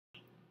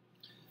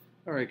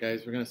All right,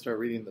 guys, we're going to start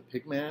reading the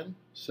Pigman.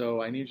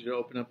 So I need you to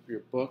open up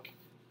your book,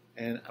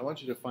 and I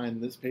want you to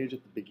find this page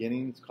at the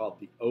beginning. It's called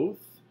The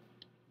Oath.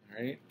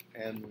 All right,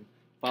 and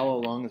follow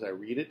along as I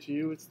read it to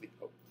you. It's the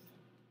Oath.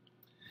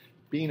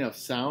 Being of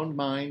sound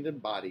mind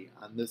and body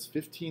on this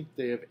 15th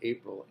day of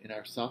April in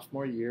our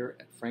sophomore year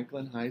at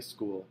Franklin High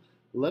School,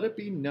 let it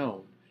be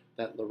known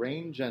that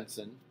Lorraine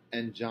Jensen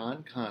and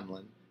John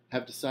Conlon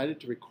have decided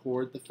to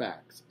record the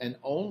facts, and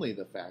only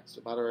the facts,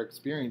 about our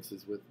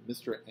experiences with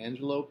Mr.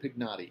 Angelo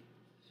Pignotti.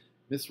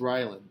 Miss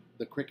Ryland,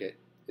 the cricket,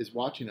 is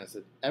watching us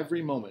at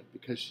every moment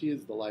because she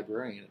is the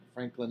librarian at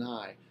Franklin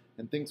High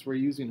and thinks we're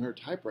using her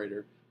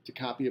typewriter to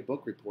copy a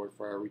book report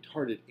for our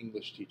retarded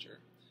English teacher.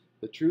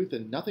 The truth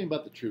and nothing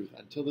but the truth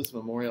until this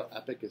memorial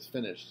epic is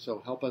finished,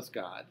 so help us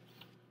God.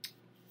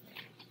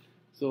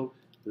 So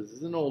this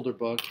is an older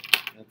book,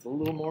 and it's a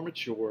little more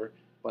mature,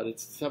 but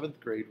it's a 7th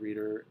grade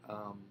reader.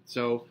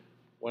 So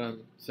what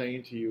I'm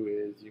saying to you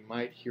is you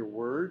might hear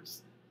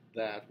words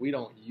that we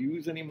don't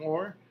use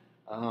anymore.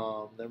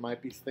 There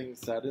might be things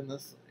said in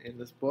this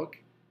book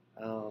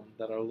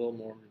that are a little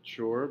more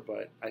mature,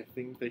 but I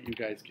think that you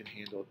guys can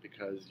handle it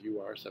because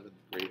you are 7th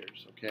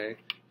graders, okay?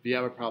 If you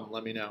have a problem,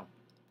 let me know,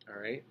 all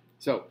right?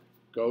 So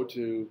go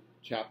to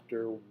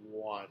chapter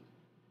 1.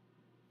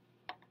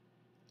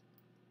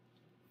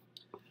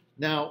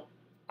 Now,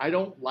 I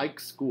don't like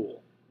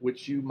school,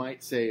 which you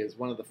might say is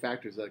one of the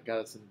factors that got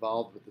us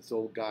involved with this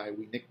old guy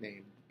we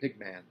nicknamed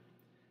Pigman.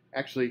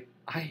 Actually,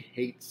 I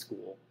hate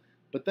school.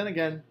 But then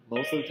again,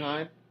 most of the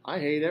time, I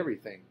hate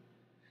everything.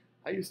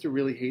 I used to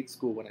really hate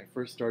school when I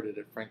first started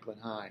at Franklin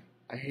High.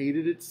 I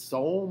hated it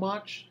so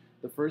much,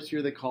 the first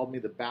year they called me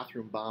the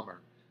bathroom bomber.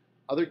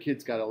 Other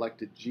kids got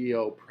elected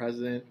GO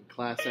president and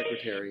class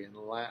secretary and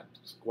lab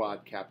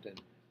squad captain,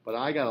 but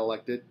I got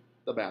elected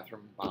the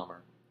bathroom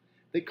bomber.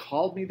 They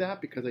called me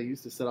that because I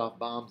used to set off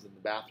bombs in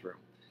the bathroom.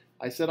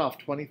 I set off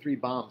 23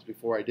 bombs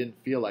before I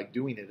didn't feel like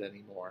doing it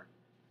anymore.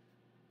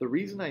 The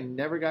reason I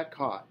never got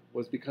caught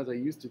was because I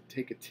used to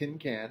take a tin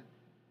can,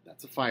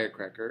 that's a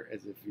firecracker,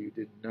 as if you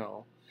didn't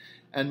know,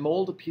 and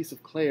mold a piece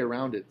of clay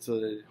around it so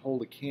that it'd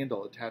hold a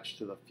candle attached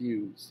to the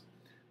fuse.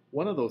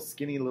 One of those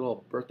skinny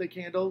little birthday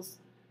candles,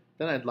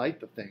 then I'd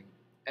light the thing,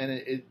 and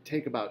it'd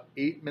take about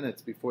 8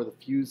 minutes before the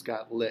fuse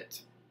got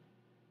lit.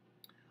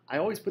 I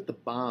always put the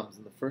bombs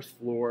in the first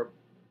floor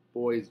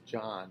boy's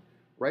John,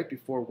 right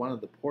before one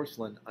of the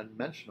porcelain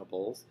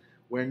unmentionables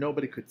where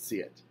nobody could see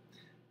it.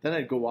 Then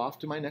I'd go off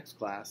to my next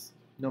class.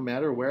 No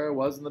matter where I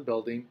was in the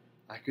building,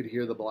 I could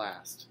hear the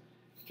blast.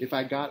 If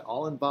I got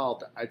all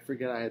involved, I'd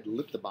forget I had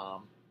lit the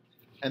bomb.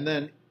 And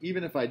then,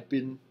 even if I'd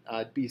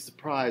be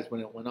surprised when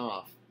it went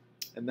off.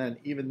 And then,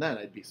 even then,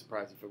 I'd be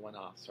surprised if it went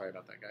off. Sorry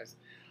about that, guys.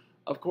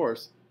 Of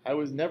course, I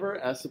was never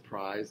as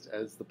surprised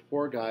as the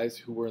poor guys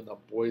who were in the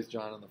Boys'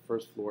 John on the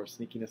first floor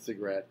sneaking a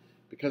cigarette,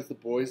 because the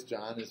Boys'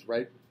 John is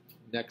right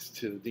next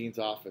to the dean's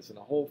office, and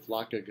a whole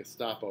flock of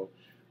Gestapo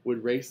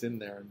would race in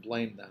there and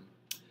blame them.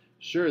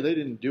 Sure, they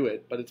didn't do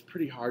it, but it's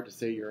pretty hard to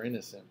say you're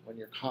innocent when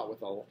you're caught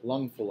with a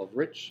lungful of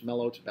rich,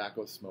 mellow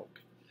tobacco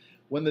smoke.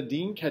 When the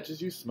dean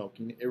catches you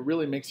smoking, it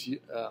really makes you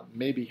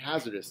maybe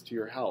hazardous to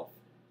your health.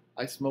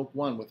 I smoke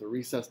one with a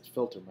recessed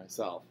filter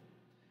myself.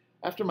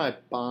 After my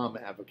bomb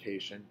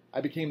avocation, I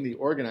became the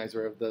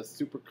organizer of the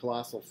super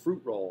colossal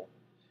fruit roll.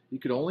 You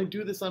could only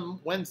do this on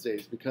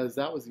Wednesdays because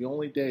that was the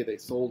only day they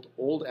sold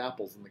old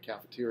apples in the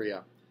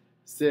cafeteria.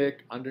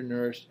 Sick,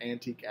 undernourished,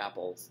 antique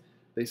apples.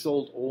 They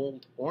sold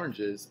old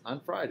oranges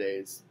on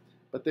Fridays,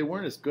 but they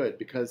weren't as good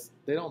because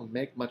they don't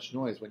make much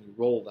noise when you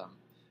roll them.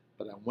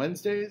 But on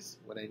Wednesdays,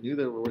 when I knew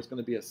there was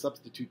going to be a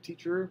substitute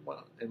teacher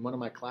in one of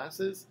my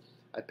classes,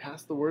 I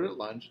passed the word at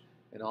lunch,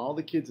 and all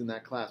the kids in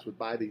that class would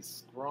buy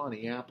these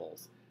scrawny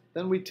apples.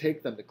 Then we'd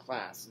take them to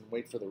class and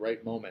wait for the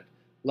right moment.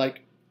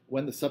 Like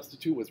when the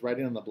substitute was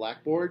writing on the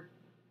blackboard.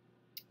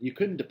 You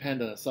couldn't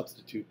depend on a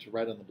substitute to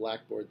write on the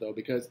blackboard, though,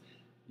 because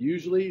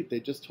usually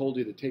they just told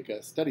you to take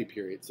a study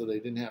period so they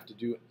didn't have to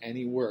do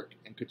any work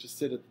and could just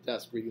sit at the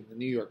desk reading the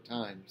New York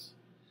Times.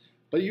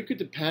 But you could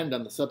depend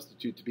on the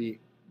substitute to be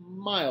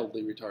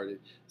mildly retarded,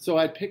 so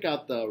I'd pick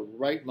out the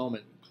right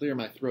moment and clear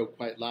my throat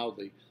quite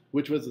loudly,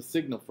 which was a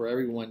signal for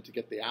everyone to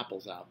get the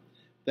apples out.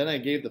 Then I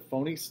gave the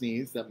phony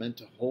sneeze that meant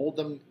to hold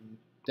them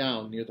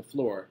down near the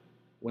floor.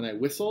 When I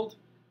whistled,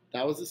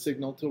 that was a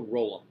signal to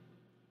roll them.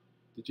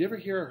 Did you ever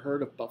hear a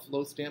herd of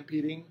buffalo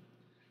stampeding?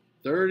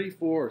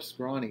 34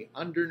 scrawny,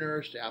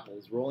 undernourished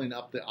apples rolling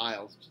up the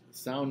aisles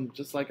sound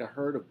just like a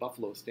herd of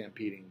buffalo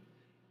stampeding.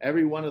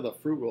 Every one of the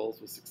fruit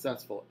rolls was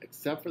successful,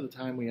 except for the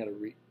time we had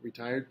a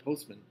retired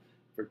postman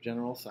for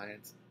General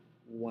Science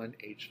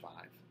 1H5.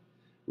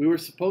 We were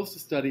supposed to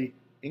study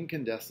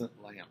incandescent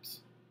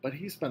lamps, but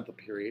he spent the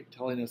period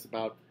telling us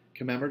about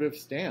commemorative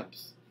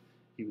stamps.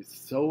 He was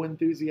so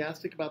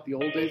enthusiastic about the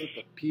old days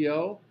at the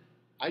PO,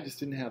 I just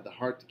didn't have the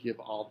heart to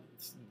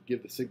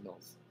give the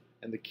signals.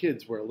 And the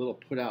kids were a little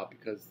put out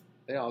because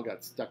they all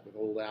got stuck with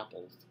old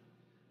apples.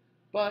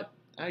 But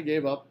I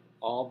gave up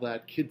all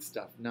that kid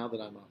stuff now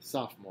that I'm a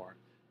sophomore.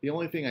 The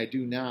only thing I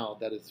do now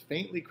that is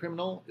faintly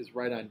criminal is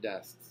write on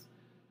desks.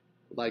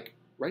 Like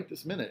right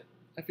this minute,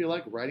 I feel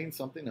like writing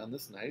something on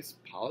this nice,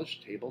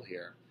 polished table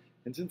here.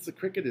 And since the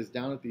cricket is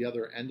down at the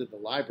other end of the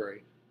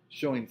library,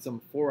 showing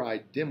some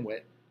four-eyed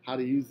dimwit how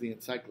to use the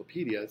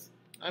encyclopedias,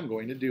 I'm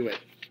going to do it.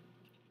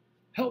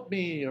 Help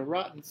me! A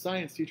rotten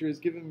science teacher has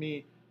given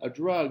me a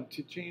drug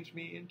to change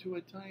me into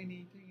a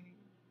tiny, tiny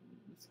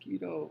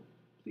mosquito.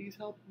 Please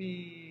help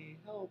me.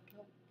 Help,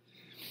 help.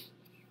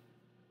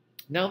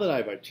 Now that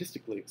I've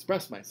artistically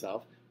expressed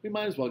myself, we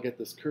might as well get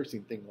this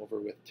cursing thing over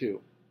with,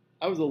 too.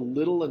 I was a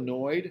little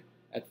annoyed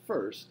at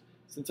first,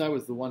 since I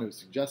was the one who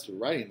suggested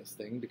writing this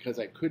thing, because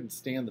I couldn't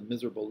stand the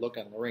miserable look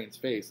on Lorraine's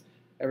face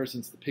ever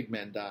since the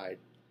Pigman died.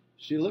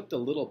 She looked a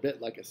little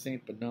bit like a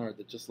St. Bernard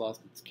that just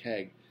lost its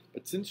keg,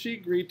 but since she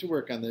agreed to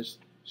work on this,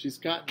 she's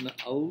gotten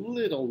a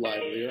little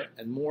livelier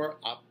and more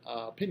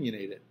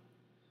opinionated.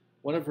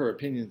 One of her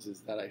opinions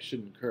is that I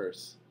shouldn't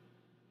curse.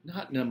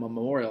 Not in a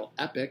memorial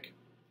epic.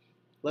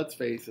 Let's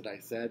face it, I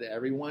said,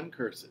 everyone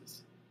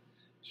curses.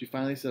 She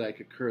finally said I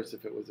could curse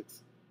if it was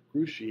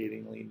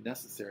excruciatingly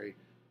necessary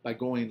by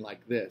going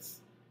like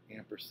this,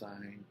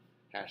 ampersand,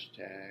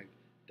 hashtag,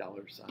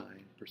 dollar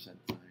sign, percent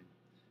sign.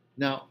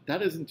 Now,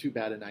 that isn't too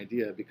bad an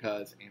idea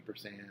because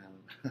ampersand,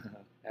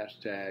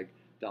 hashtag,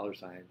 dollar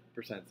sign,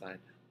 percent sign,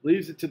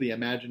 leaves it to the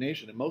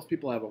imagination, and most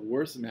people have a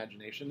worse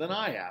imagination than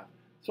I have.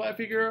 So I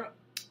figure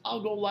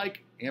I'll go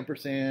like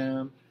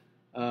ampersand,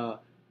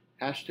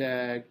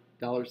 hashtag,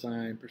 dollar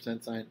sign,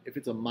 percent sign, if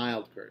it's a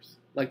mild curse,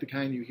 like the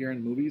kind you hear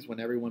in movies when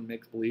everyone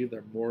makes believe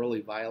they're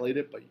morally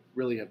violated but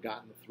really have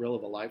gotten the thrill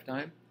of a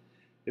lifetime.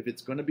 If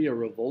it's going to be a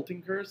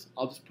revolting curse,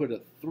 I'll just put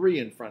a 3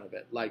 in front of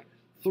it, like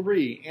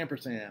 3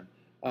 ampersand,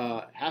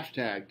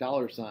 hashtag,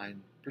 dollar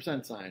sign,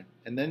 percent sign,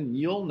 and then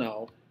you'll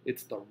know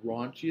it's the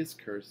raunchiest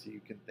curse you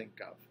can think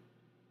of.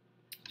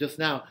 Just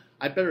now,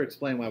 I'd better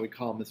explain why we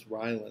call Miss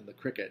Ryland the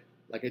cricket.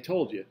 Like I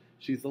told you,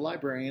 she's the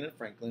librarian at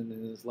Franklin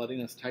and is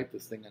letting us type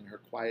this thing on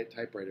her quiet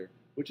typewriter,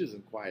 which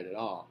isn't quiet at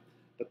all.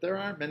 But there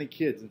aren't many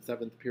kids in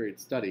 7th period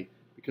study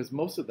because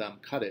most of them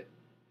cut it,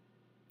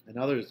 and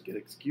others get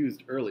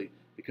excused early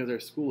because our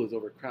school is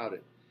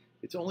overcrowded.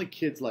 It's only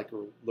kids like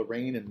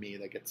Lorraine and me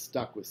that get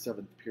stuck with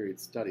 7th period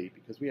study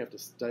because we have to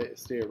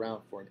stay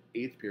around for an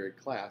 8th period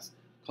class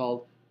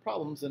called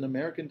Problems in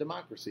American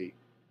Democracy.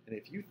 And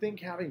if you think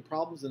having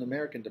problems in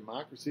American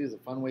democracy is a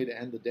fun way to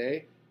end the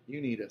day,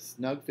 you need a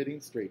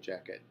snug-fitting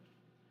straitjacket.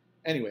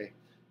 Anyway,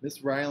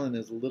 Miss Ryland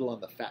is a little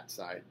on the fat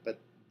side, but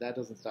that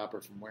doesn't stop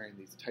her from wearing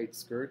these tight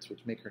skirts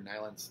which make her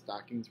nylon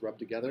stockings rub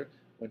together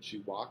when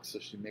she walks so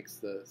she makes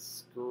the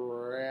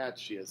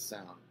scratchiest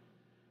sound.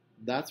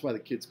 That's why the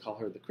kids call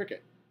her the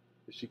cricket.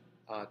 If she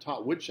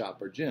taught woodshop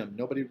or gym,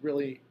 nobody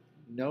really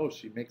knows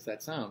she makes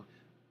that sound,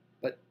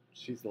 but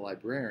she's the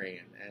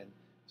librarian, and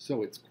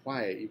so it's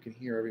quiet. You can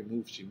hear every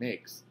move she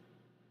makes.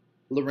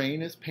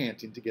 Lorraine is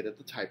panting to get at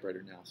the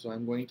typewriter now, so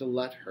I'm going to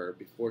let her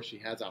before she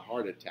has a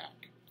heart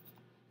attack.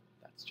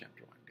 That's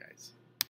chapter 1.